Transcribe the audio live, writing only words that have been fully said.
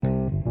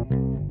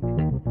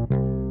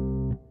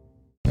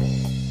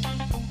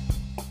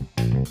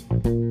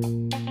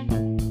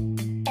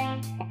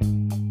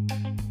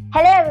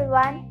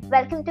everyone.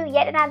 Welcome to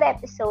yet another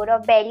episode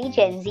of Barely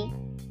Gen Z.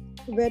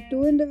 Where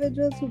two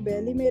individuals who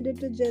barely made it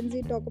to Gen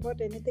Z talk about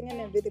anything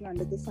and everything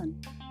under the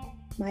sun.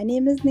 My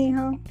name is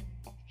Neha.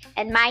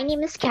 And my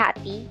name is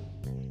Kathy.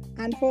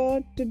 And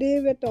for today,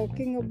 we're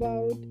talking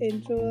about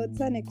introverts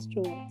and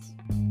extroverts.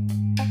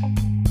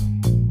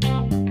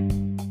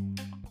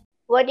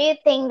 What do you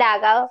think,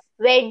 Daga?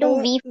 Where do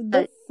we fall?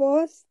 The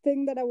first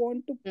thing that I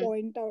want to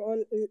point out, or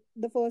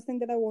the first thing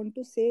that I want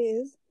to say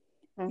is,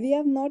 we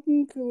have not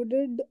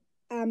included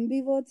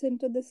ambiverts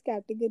into this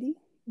category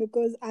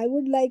because I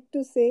would like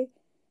to say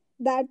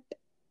that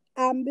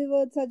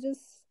ambiverts are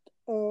just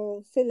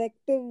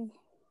selective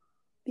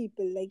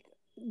people. Like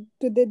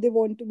today they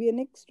want to be an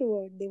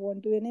extrovert, they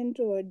want to be an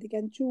introvert, they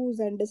can choose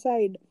and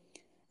decide.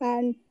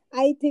 And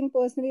I think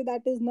personally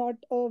that is not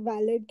a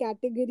valid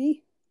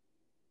category.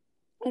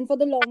 And for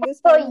the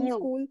longest time in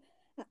school,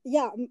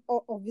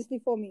 obviously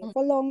for me,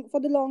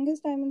 for the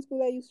longest time in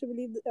school, I used to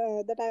believe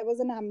that I was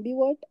an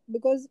ambivert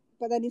because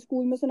पता नहीं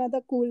school में सुना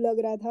था cool लग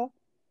रहा था.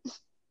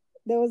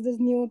 There was this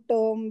new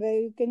term where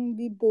you can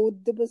be both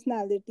the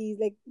personalities,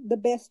 like the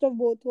best of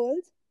both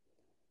worlds.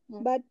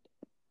 But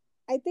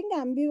I think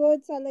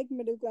ambiverts are like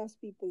middle class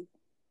people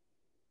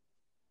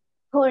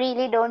who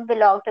really don't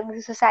belong to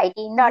the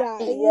society, not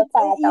either you're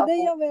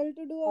well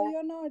to do or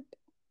you're not.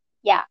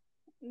 Yeah.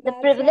 The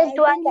privileged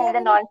ones and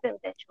the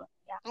non-privileged ones.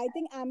 Yeah. I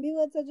think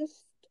ambiverts are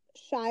just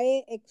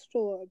shy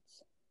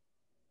extroverts.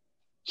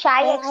 Or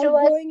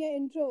outgoing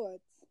introverts.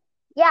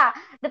 Yeah,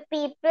 the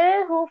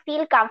people who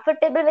feel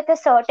comfortable with a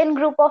certain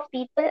group of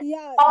people.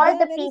 Yeah, or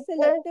they are very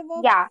selective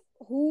of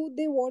who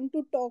they want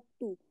to talk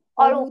to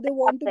or who they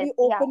want to be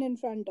open in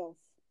front of.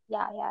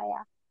 Yeah.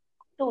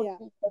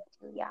 Totally.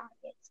 Yeah.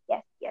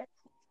 Yes.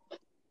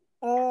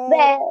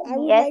 I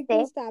would like to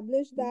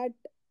establish that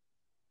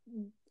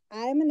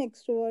I am an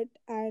extrovert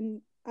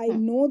and I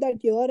know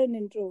that you're an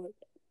introvert.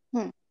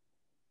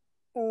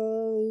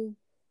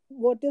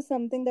 What is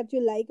something that you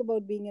like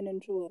about being an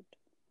introvert?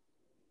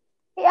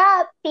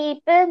 Yeah,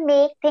 people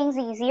make things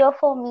easier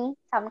for me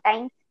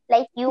sometimes.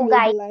 Like you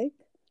guys. Like?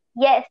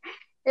 Yes.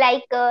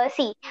 Like,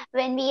 see,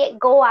 when we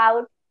go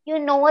out, you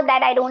know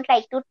that I don't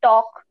like to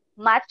talk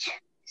much.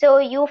 So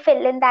you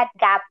fill in that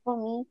gap for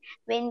me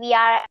when we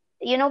are,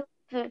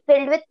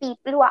 filled with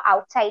people who are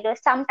outsiders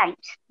sometimes.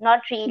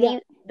 Not really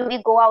do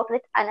we go out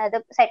with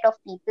another set of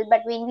people,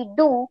 but when we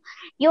do,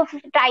 you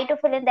try to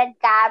fill in that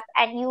gap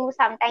and you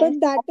sometimes...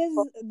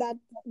 But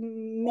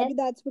maybe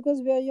that's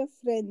because we are your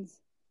friends.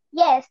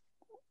 Yes.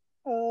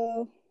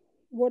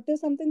 What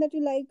is something that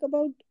you like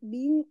about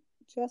being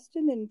just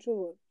an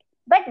introvert?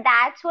 But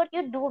that's what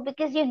you do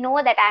because you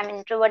know that I'm an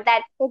introvert.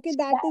 That is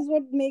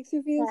what makes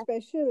you feel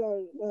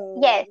special or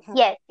yes.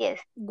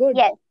 Good.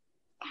 Yes.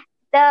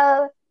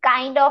 The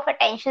kind of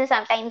attention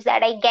sometimes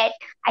that I get,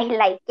 I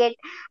like it.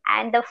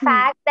 And the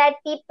fact that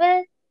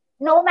people,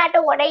 no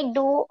matter what I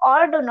do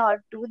or do not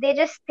do, they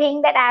just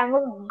think that I'm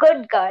a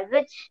good girl,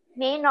 which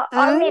may not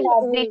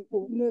be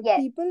true.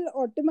 People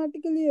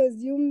automatically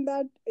assume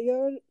that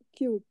you're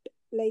cute.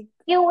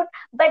 Cute,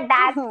 but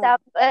that's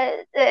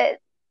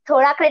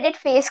थोड़ा credit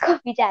face को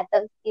भी जाता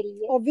है उसके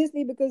लिए.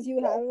 Obviously, because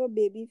you have a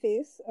baby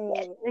face.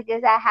 Yes,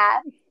 because I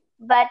have.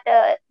 But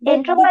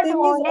introverts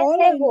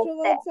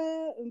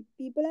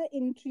people are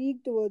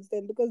intrigued towards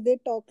them because they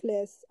talk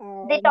less.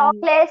 They talk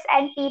less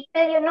and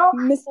people,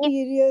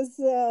 mysterious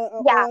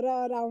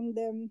aura around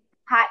them.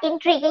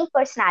 Intriguing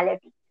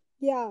personality.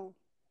 Yeah.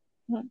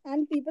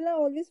 And people are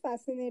always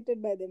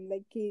fascinated by them.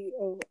 Like,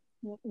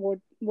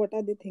 what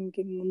are they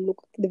thinking? उन लोग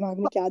के दिमाग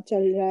में क्या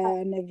चल रहा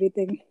है and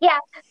everything. Yeah.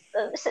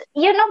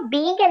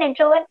 Being an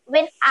introvert,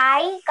 when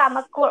I come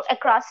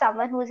across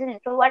someone who is an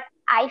introvert,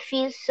 I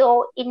feel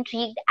so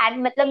intrigued.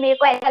 And मतलब मेरे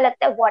को ऐसा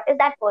लगता है, what is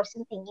that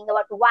person thinking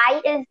about?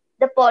 Why is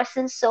the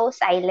person so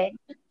silent?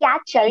 क्या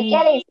चल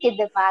क्या रहा है इसके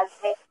दिमाग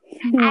में?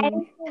 And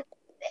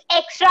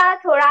extra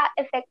थोड़ा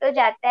effect हो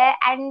जाता है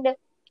and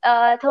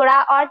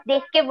थोड़ा और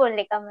देख के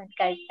बोलने का मन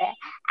करता है.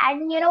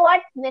 And you know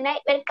what? When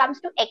it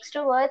comes to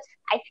extroverts,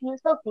 I feel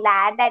so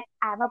glad that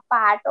I'm a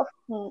part of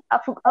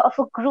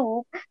a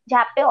group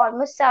जहाँ पे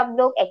almost सब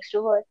लोग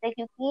extroverts है,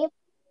 क्योंकि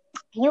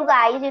you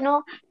guys,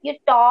 you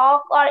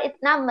talk और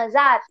इतना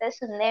मजा आता है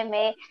सुनने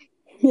में,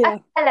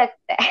 अच्छा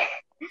लगता है.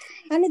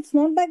 And it's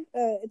not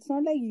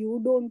like you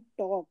don't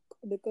talk,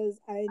 because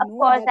I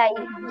know that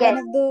one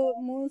of the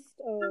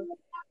most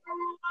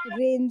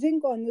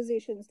ranging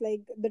conversations,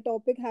 like the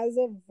topic has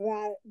a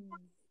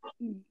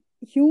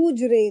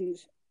huge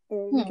range.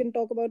 We can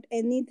talk about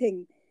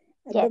anything.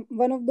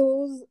 One of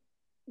those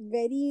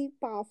very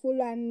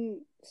powerful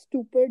and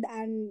stupid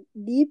and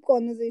deep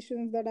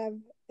conversations that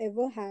I've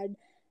ever had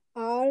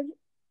are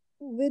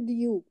with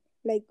you.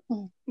 Like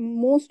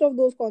most of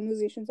those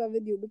conversations are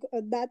with you,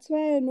 because that's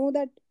why I know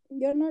that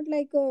you're not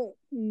like a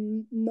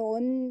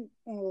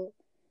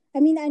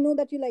I know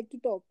that you like to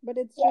talk, but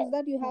it's just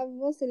that you have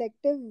a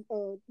selective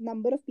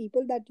number of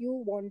people that you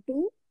want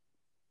to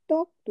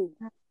talk to.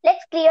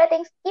 Let's clear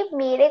things. If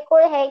मेरे को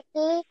है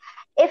कि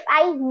if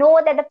I know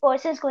that the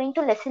person is going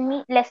to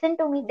listen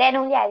to me, then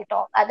only I'll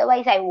talk.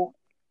 Otherwise, I won't.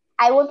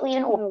 I won't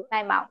even open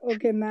my mouth.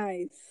 Okay,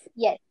 nice.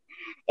 Yes.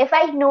 If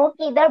I know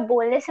कि इधर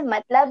बोलने से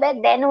मतलब है,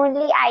 then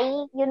only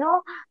I,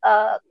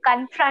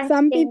 confront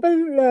Some things.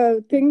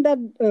 people think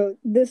that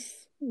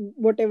this,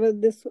 whatever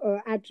this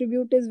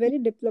attribute is very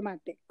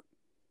diplomatic.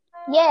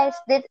 Yes,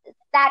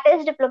 that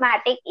is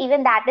diplomatic.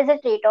 Even that is a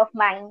trait of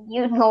mine.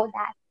 You know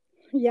that.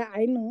 Yeah,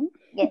 I know.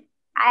 Yes,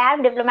 I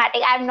am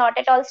diplomatic. I am not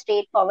at all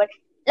straightforward.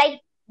 Like,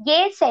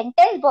 ये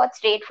sentence बहुत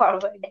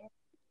straightforward है.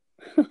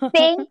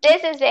 Saying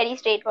this is very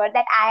straightforward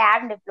that I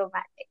am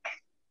diplomatic.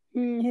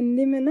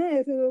 Hindi में ना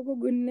ऐसे लोगों को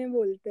घुन्ने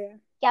बोलते हैं.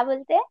 क्या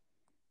बोलते हैं?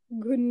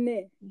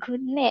 घुन्ने.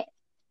 घुन्ने.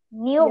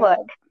 New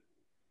word.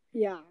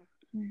 Yeah.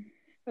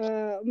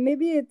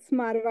 Maybe it's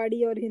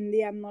Marwadi or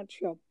Hindi. I'm not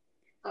sure.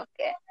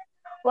 Okay.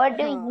 What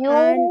do you?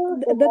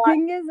 And the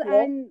thing is,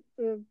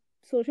 and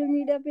social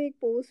media पे एक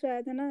post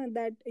आया था ना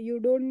that you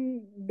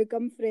don't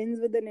become friends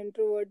with an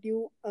introvert.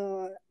 You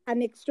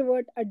an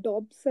extrovert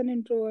adopts an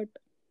introvert.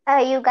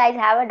 You guys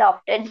have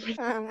adopted me.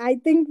 I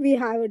think we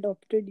have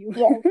adopted you.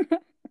 Yes.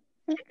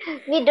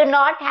 We do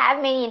not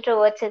have many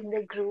introverts in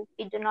the group.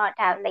 We do not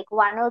have like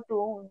one or two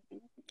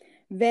only.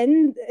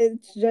 When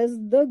it's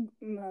just the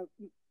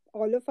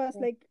all of us,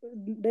 like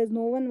there's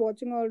no one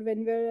watching, or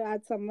when we're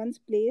at someone's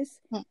place,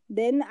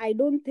 then I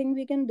don't think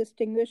we can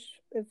distinguish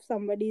if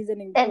somebody is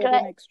an introvert or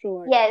an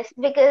extrovert. Yes,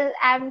 because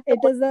it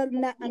is a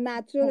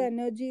natural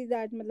energy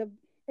that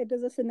it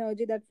is a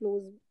synergy that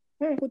flows.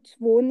 कुछ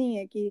वो नहीं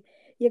है कि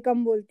ये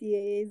कम बोलती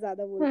है, ये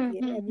ज्यादा बोलती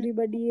है.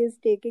 Everybody is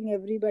taking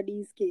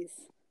everybody's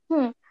case.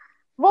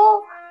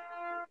 वो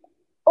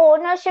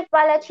ownership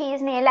वाला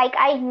चीज नहीं है. Like,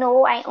 I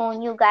know I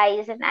own you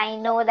guys, and I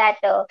know that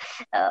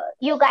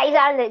you guys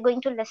are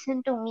going to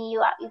listen to me.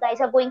 You guys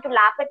are going to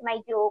laugh at my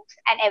jokes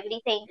and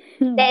everything.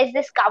 There's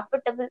this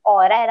comfortable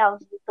aura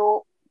around you.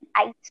 So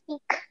I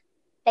speak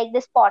like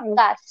this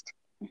podcast.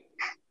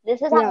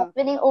 This is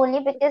happening only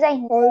because I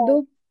know.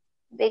 Although,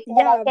 I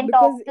can because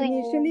talk to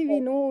initially you. we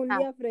know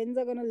only our friends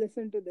are gonna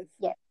listen to this.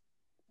 Yes,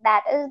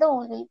 that is the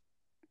only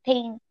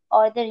thing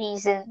or the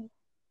reason.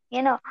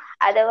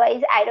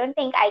 Otherwise I don't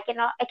think I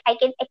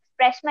can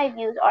express my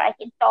views, or I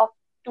can talk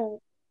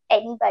to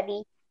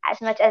anybody as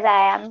much as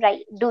I am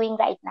doing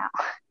right now.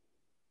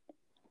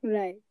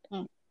 Right.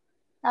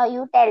 Now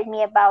you tell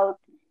me about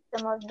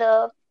some of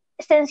the,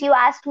 since you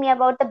asked me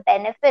about the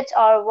benefits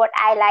or what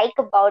I like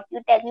about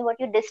you, tell me what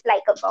you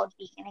dislike about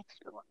being an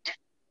extrovert.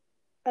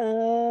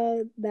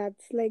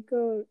 That's like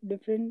a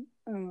different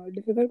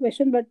difficult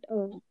question, but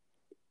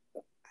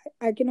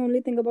I can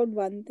only think about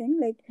one thing.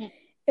 Like,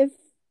 if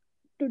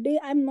today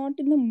I'm not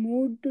in the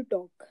mood to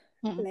talk,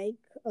 like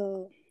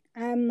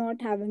I'm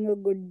not having a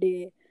good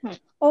day,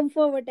 or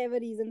for whatever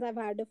reasons I've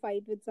had a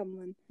fight with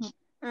someone,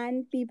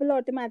 and people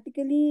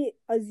automatically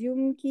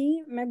assume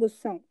कि मैं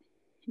गुस्सा हूँ,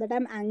 that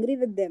I'm angry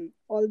with them,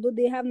 although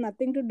they have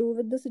nothing to do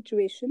with the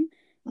situation.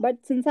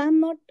 But since I'm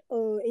not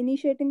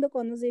initiating the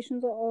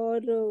conversations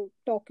or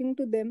talking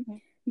to them,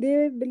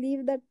 they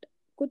believe that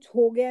कुछ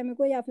हो गया है मेरे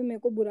को, या फिर मेरे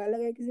को बुरा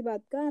लगा है किसी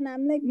बात का, and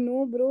I'm like,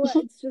 no bro,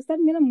 it's just that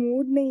मेरा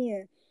mood नहीं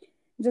है.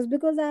 Just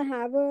because I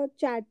have a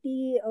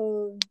chatty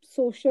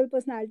social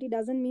personality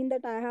doesn't mean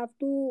that I have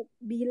to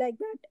be like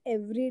that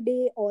every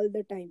day all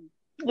the time.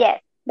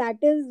 Yes. That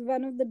is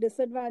one of the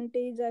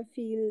disadvantage I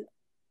feel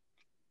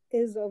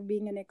is of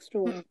being an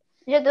extrovert.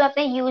 जो तुम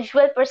अपने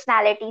usual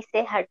personality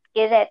से हट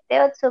के रहते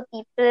हो, so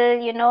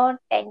people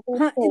tend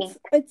to think.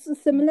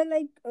 It's similar,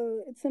 like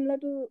it's similar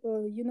to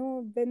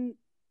when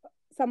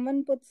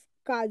someone puts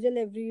kajal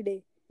every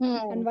day,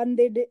 and one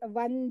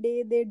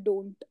day they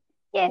don't.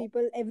 Yes.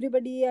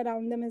 Everybody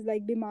around them is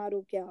like, बीमार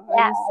हो क्या?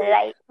 Yeah, Are you sick?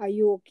 right. Are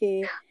you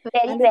okay?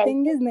 Very and the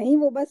thing is, नहीं,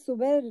 वो बस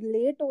सुबह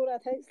late हो रहा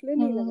था इसलिए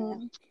नहीं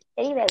लगाया.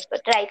 Very well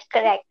put. Right.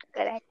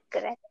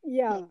 Correct.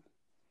 Yeah.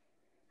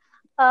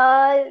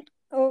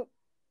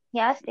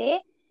 Yeah, say.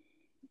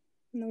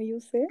 No, you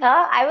say.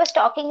 I was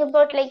talking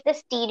about like the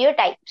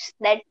stereotypes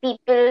that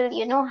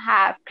people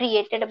have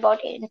created about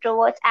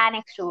introverts and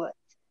extroverts.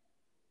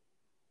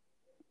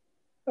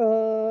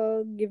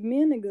 Give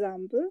me an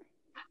example.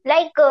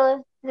 Like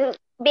the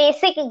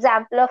basic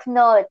example of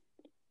nerd.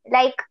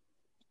 Like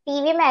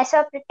TV में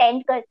ऐसा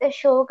pretend करते,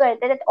 show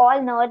करते that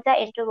all nerds are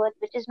introverts,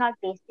 which is not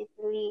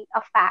basically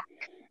a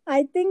fact.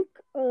 I think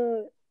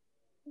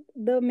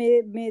the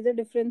major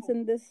difference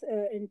in this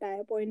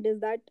entire point is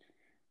that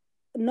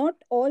not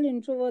all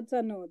introverts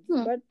are nerds,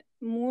 but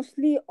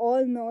mostly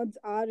all nerds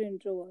are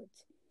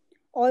introverts.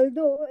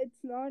 Although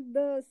it's not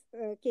the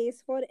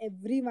case for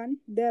everyone,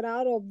 there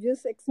are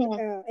obvious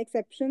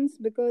exceptions,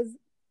 because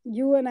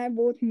you and I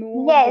both know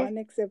one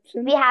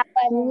exception. We have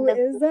who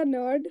is a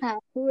nerd,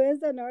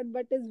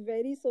 but is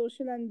very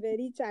social and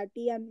very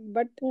chatty, and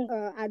but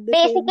at the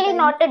basically same time,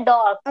 not a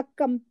dog.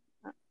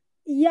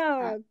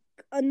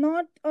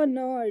 Not a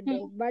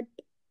nerd, but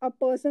a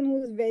person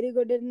who is very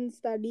good in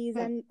studies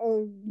and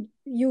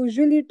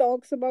usually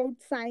talks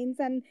about science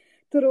and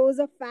throws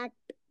a fact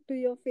to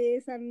your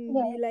face and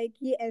be like,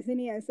 ये ऐसे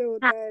नहीं ऐसे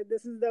होता है,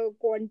 this is the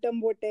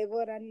quantum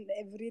whatever and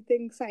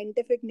everything,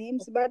 scientific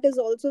names, but is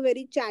also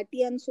very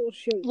chatty and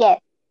social. Yes.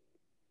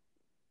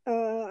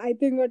 I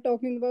think we're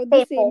talking about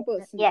the same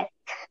person. Yes.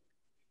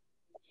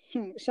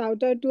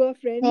 Shout out to our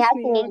friend Yeah,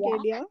 Sneha Kedia.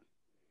 Kedia.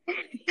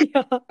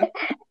 Yeah.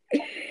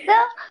 So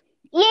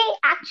ये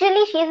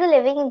actually she's a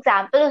living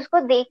example. उसको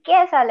देख के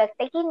ऐसा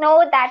लगता है कि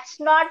no, that's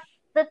not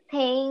the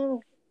thing.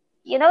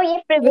 You know, ये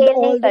With prevail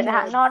all नहीं the कर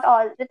रहा. nerds. Not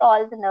all with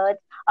all the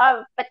nerds.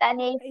 और पता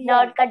नहीं Yeah.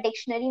 nerd का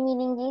dictionary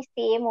meaning भी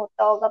same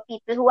होता होगा.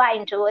 People who are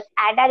introverts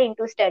and are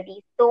into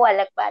studies. तो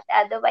अलग बात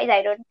है. Otherwise,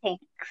 I don't think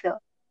so.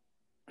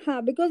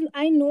 Because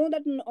I know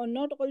that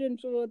not all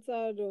introverts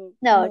are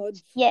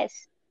Nerds.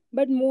 Yes.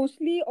 But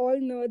mostly all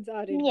nerds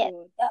are Yes.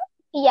 introverts.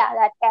 Yeah,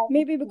 that can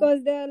Maybe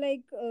because they are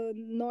like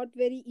not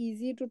very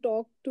easy to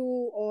talk to,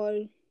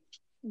 or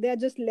they are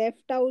just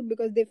left out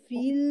because they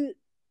feel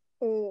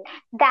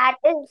that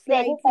is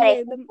very slightly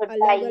correctly एकदम put by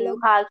अलग you, अलग.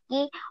 हाँ,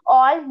 कि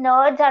all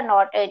nerds are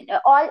not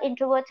all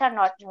introverts are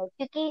not nerds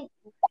क्योंकि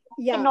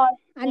Yeah, cannot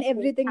and be true.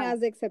 everything हाँ.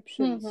 has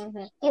exceptions.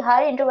 कि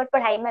हर introvert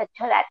पढ़ाई में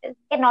अच्छा, that is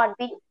cannot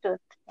be truth.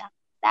 Yeah,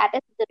 that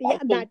is the Yeah,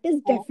 that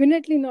is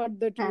definitely not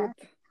the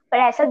truth. पर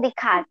ऐसा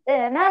दिखाते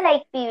हैं ना,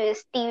 like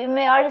टीवी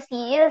में और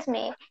सीरियल्स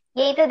में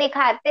यही तो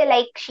दिखाते हैं,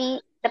 like she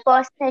the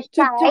person is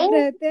चुप shy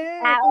रहते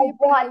हैं तो ये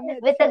पढ़ाई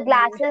में with अच्छे the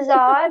glasses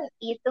on,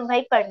 ये तो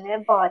भाई पढ़ने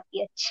में बहुत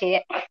ही अच्छे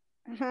है.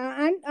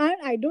 And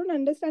I don't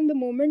understand the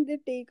moment they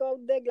take out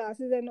their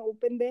glasses and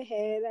open their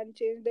hair and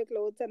change their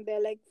clothes and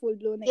they're like full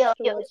blown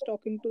extroverts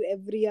talking to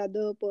every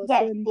other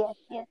person.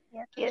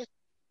 Yes.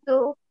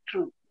 So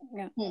true.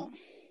 Yeah.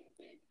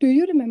 Do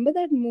you remember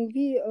that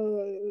movie?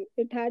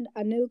 It had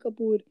Anil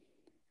Kapoor.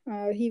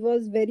 He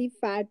was very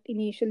fat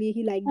initially.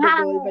 He liked the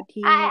girl, but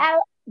he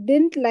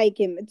didn't like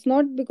him. It's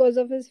not because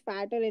of his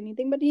fat or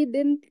anything, but he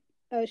didn't.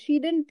 She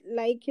didn't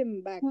like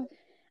him back.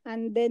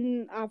 And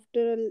then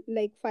after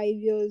like 5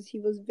 years, he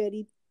was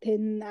very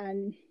thin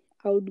and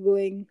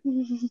outgoing.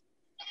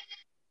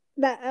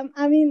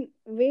 I mean,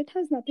 weight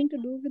has nothing to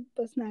do with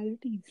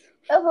personalities.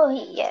 Oh,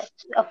 yes,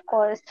 of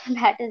course.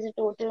 That is a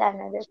total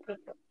another thing.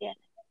 Yeah.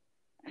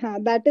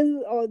 That is,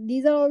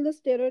 these are all the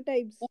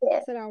stereotypes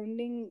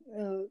surrounding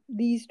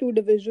these two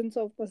divisions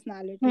of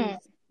personalities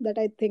that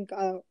I think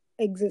are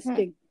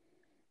existing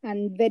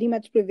and very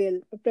much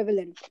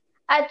prevalent.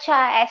 अच्छा,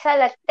 ऐसा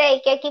लगता है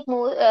क्या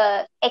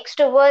कि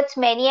extroverts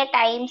many a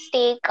times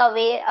take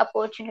away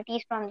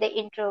opportunities from the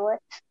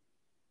introverts?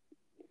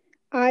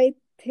 I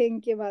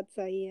think ये बात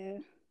सही है.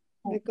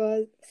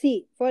 Because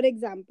see, for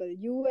example,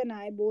 you and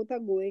I both are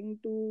going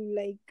to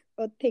like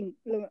a thing.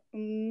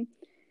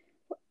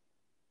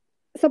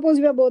 Suppose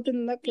we are both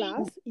in the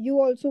class,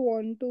 you also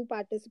want to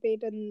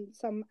participate in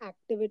some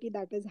activity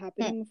that is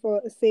happening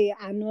for say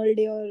annual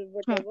day or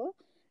whatever,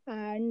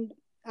 and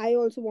I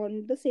also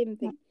want the same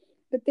thing.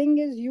 The thing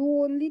is, you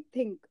only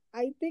think.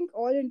 I think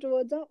all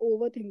introverts are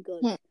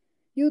overthinkers.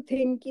 You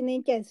think कि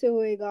नहीं कैसे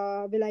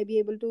होएगा, will I be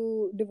able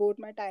to devote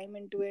my time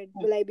into it,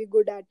 will I be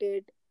good at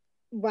it.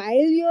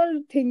 While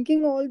you're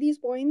thinking all these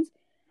points,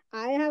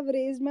 I have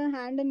raised my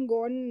hand and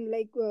gone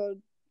like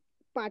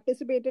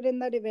participated in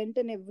that event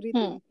and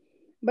everything.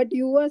 But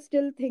you are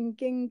still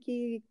thinking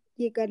कि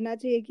ये करना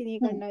चाहिए कि नहीं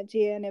करना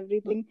चाहिए and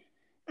everything.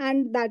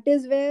 And that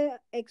is where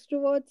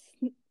extroverts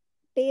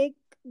take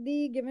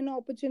the given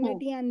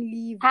opportunity and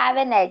leave. Have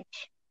an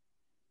edge.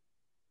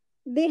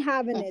 They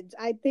have an edge.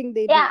 I think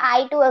they do. Yeah,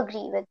 I do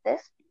agree with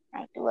this.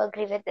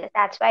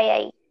 That's why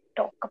I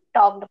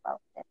talked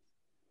about this.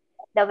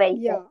 The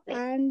very first place.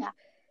 And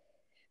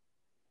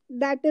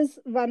that is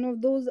one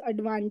of those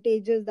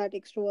advantages that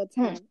extroverts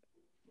have.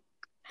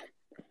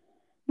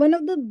 One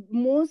of the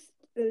most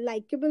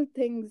likable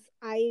things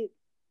I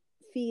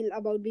feel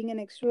about being an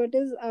extrovert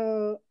is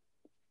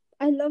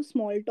I love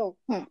small talk.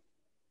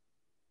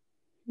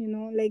 You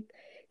know, like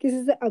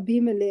किसी से अभी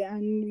मिले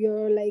and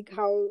you're like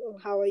how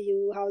are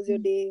you, how's your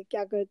day,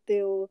 क्या करते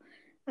हो,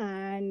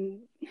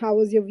 and how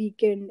was your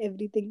weekend,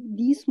 everything.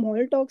 These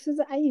small talks is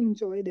I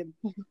enjoy them.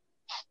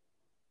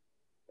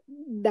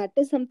 That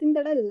is something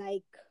that I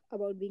like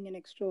about being an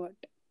extrovert.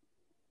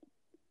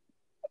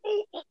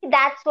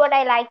 That's what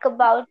I like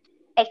about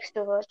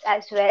extroverts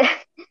as well.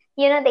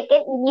 You know, they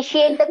can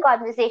initiate the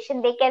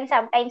conversation. They can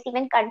sometimes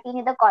even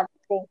continue the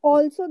conversation.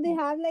 Also, they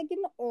have like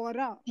an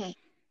aura.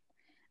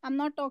 I'm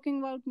not talking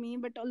about me,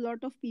 but a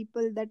lot of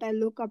people that I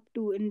look up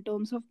to in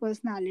terms of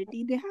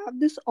personality, they have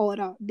this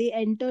aura. They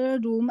enter a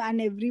room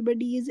and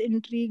everybody is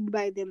intrigued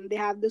by them. They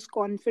have this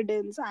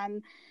confidence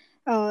and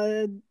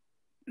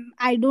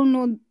I don't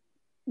know,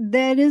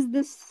 there is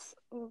this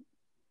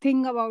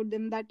thing about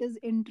them that is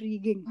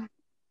intriguing.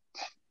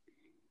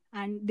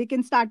 And they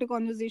can start a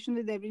conversation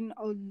with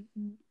everyone.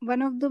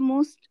 One of the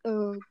most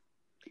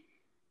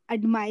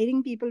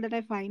admiring people that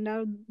I find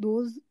are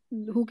those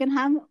who can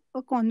have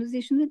a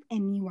conversation with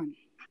anyone.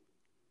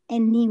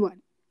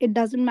 It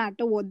doesn't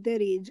matter what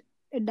their age.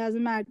 It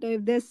doesn't matter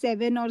if they're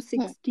 7 or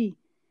 60.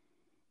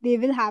 They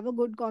will have a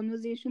good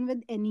conversation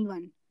with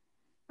anyone.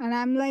 And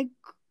I'm like,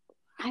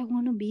 I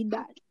want to be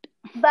that.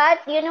 But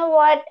you know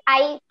what?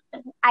 I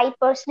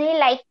personally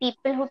like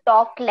people who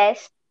talk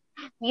less.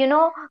 You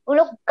know, वो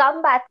लोग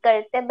कम बात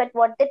करते हैं, but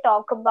what they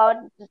talk about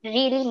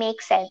really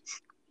makes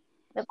sense.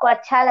 मेरे को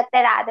अच्छा लगता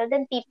है rather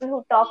than people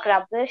who talk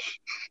rubbish,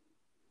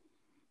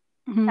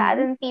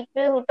 rather than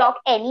people who talk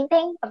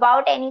anything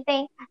about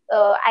anything.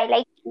 I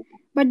like.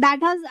 But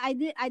that has,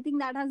 I think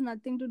that has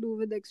nothing to do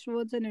with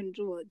extroverts and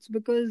introverts,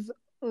 because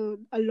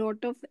a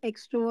lot of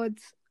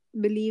extroverts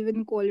believe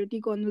in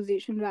quality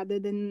conversation rather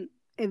than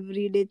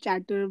everyday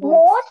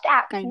chatterbox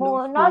kind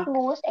of Not like.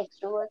 most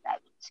extroverts, I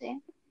would say.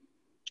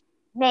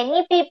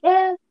 Many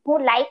people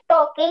who like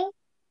talking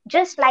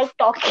just like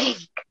talking.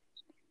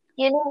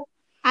 You know,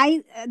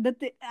 I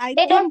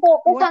they don't think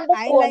focus what on the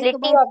I like quality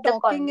about of the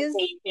talking is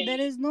conversation. there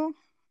is no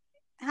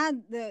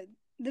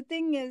the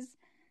thing is,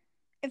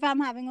 if I'm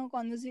having a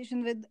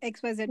conversation with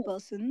XYZ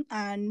person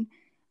and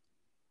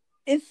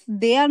if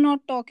they are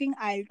not talking,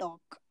 I'll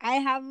talk. I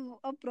have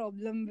a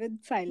problem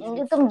with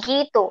silence. तुम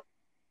गीत हो.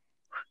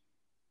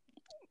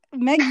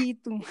 मैं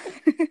गीत हूँ.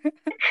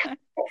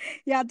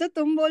 या तो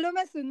तुम बोलो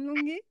मैं सुन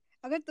लूंगी,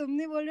 अगर तुम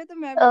नहीं बोल रहे तो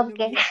मैं Okay.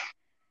 बोलूंगी.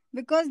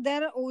 Because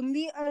there are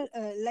only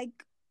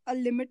like a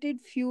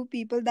limited few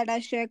people that I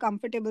share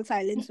comfortable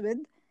silence with,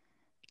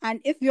 and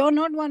if you're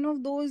not one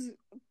of those,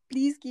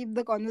 please keep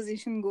the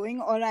conversation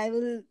going, or I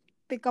will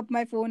pick up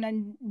my phone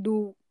and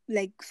do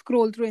like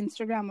scroll through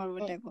Instagram or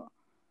whatever.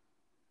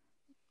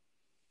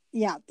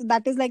 Yeah, so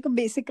that is like a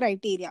basic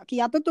criteria कि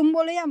या तो तुम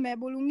बोलो या मैं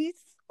बोलूंगी,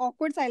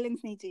 awkward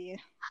silence नहीं चाहिए.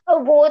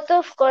 Both,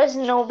 of course,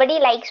 nobody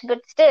likes, but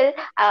still,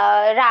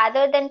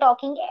 rather than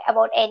talking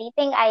about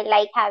anything, I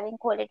like having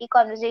quality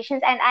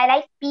conversations, and I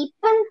like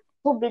people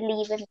who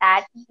believe in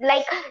that.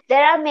 Like,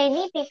 there are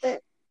many people,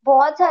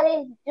 बहुत सारे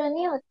जो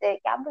नहीं होते,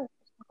 क्या बोलते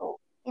हैं उसको?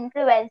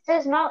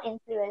 Influencers, no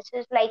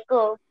influencers, like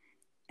not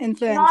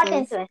Influencers.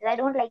 influencers. I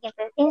don't like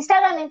influencers.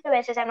 Instagram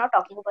influencers. I'm not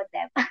talking about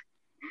them.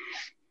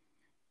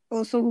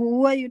 Oh, so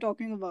who are you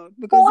talking about?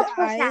 Because Both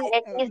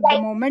personalities. the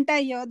Like moment I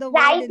hear the word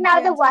right now,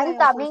 the influencers, one I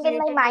coming in associate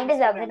my it to mind is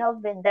Instagram.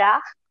 Abhinav Bindra.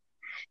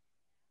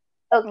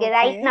 Okay,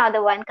 right Okay. now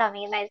the one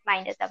coming in my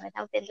mind is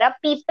Abhinav Bindra.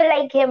 People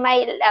like him,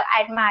 I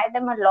admire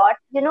them a lot.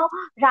 You know,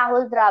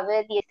 Rahul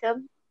Dravid, ये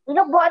सब. You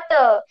know, what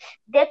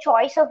their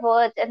choice of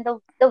words and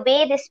the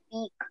way they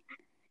speak.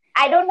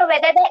 I don't know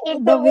whether they're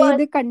The way introverts.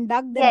 they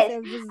conduct Yes,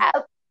 themselves is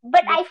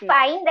but I different.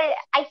 find that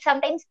I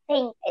sometimes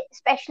think,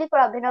 especially for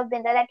Abhinav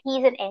Bindra, that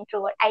he's an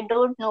introvert. I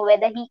don't know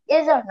whether he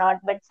is or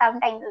not, but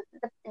sometimes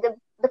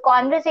the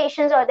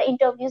conversations or the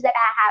interviews that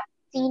I have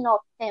seen of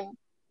him.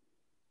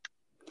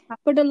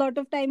 But a lot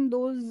of time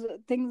those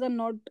things are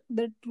not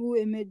the true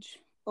image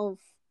of,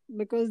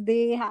 because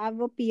they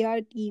have a PR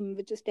team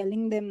which is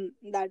telling them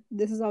that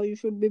this is how you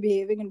should be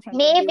behaving in front of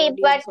the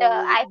Maybe, but audience or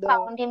I the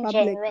found him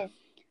public. genuine.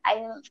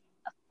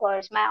 Of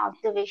course, my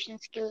observation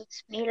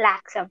skills may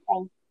lack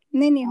sometimes.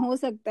 नहीं हो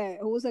सकता है.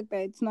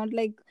 It's not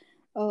like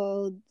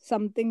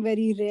something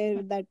very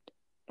rare that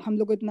हम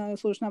लोग को इतना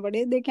सोचना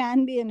पड़े. They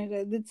can be in it.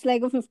 It's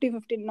like a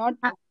 50-50. Not,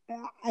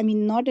 I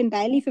mean, not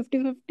entirely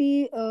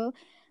 50-50,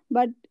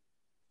 but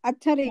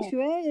अच्छा ratio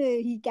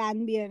है. He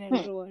can be an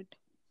introvert.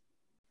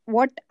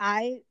 What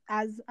I,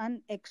 as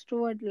an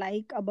extrovert,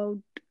 like about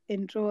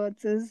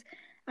introverts is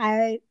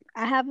I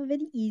have a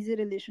very easy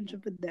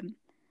relationship with them,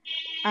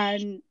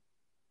 and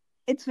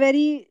it's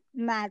very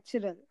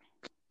natural.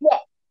 Yeah.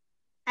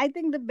 I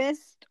think the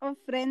best of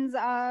friends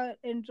are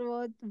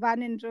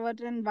one introvert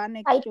and one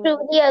I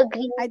extrovert. truly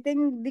agree. I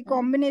think the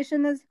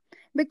combination is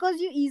because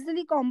you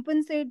easily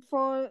compensate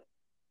for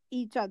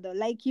each other.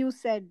 Like you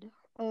said,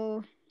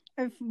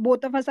 if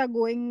both of us are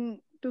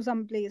going to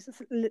some place,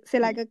 say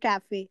like a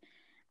cafe,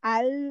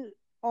 I'll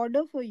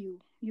order for you.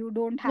 You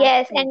don't have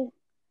Yes, to. and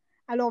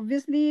I'll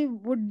obviously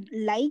would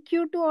like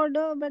you to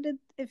order, but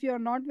if you're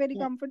not very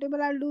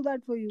comfortable, I'll do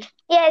that for you.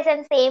 yes,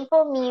 and same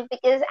for me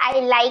because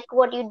I like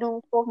what you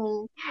do for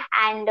me,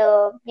 and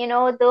you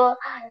know the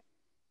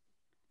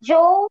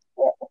जो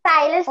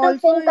silence to Also,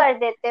 fill कर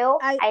देते हो.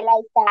 I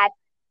like that.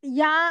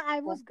 Yeah, I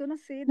was gonna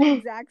say the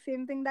exact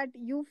same thing, that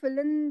you fill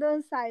in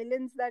the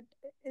silence, that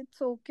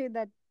it's okay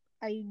that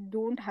I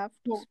don't have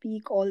to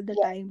speak all the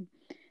time.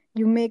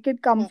 You make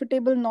it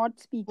comfortable not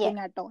speaking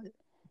at all.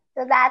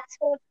 So that's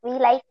what we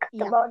like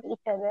about each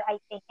other, I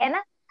think, है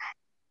ना?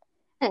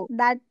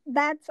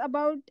 That's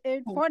about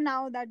it for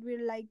now, that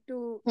we'd like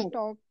to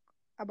talk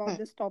about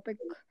this topic.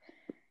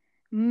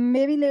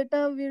 Maybe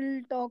later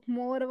we'll talk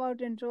more about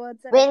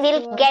introverts and When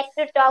extroverts. we'll get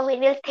to talk, when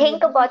we'll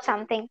think about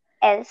something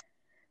else.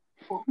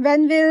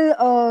 When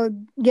we'll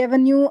get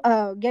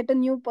a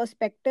new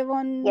perspective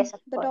on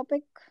the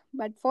topic.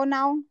 But for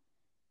now,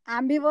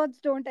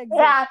 ambiverts don't exist.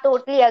 Yeah,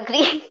 totally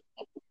agree.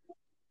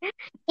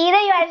 Either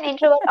you are an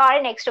introvert or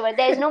an extrovert.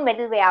 There is no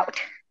middle way out.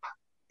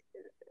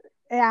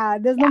 Yeah,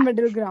 there's no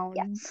middle ground.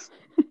 Yes.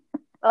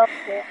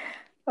 Okay.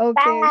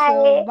 Okay, Bye.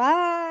 so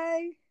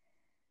bye.